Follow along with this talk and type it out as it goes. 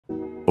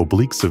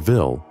Oblique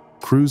Seville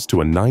cruised to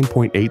a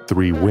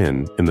 9.83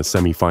 win in the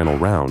semi-final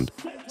round,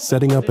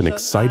 setting up an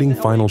exciting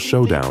final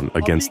showdown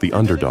against the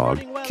underdog,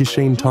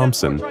 Kishane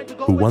Thompson,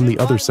 who won the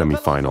other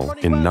semi-final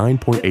in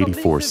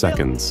 9.84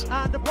 seconds.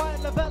 And the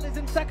Brian Lavelle is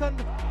in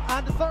second,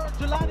 and the third,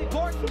 Jelani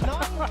Gordon,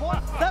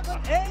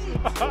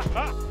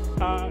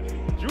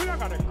 9.78. Julia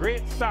got a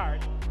great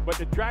start, but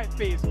the drive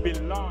pace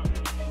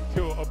belonged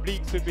to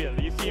Oblique Seville.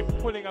 You see him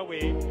pulling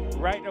away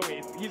right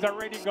away. He's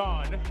already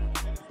gone.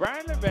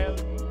 Brian Lavelle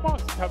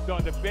must have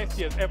done the best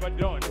he has ever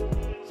done.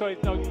 So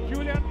it's now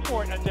Julian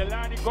Ford and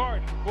Jelani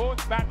Gordon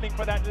both battling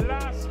for that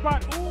last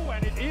spot. Ooh,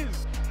 and it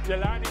is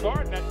Jelani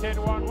Gordon at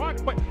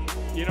 10-1-1. But,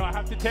 you know, I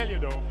have to tell you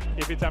though,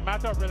 if it's a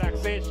matter of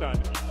relaxation,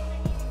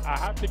 I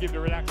have to give the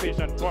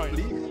relaxation point.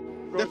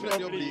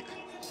 Definitely Oblique.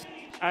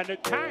 And the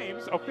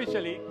times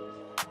officially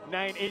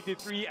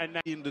 9:83 and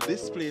 9. In the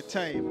display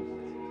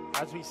time.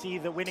 As we see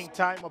the winning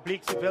time,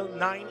 Oblique Seville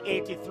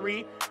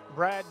 9:83.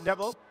 Brad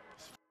Neville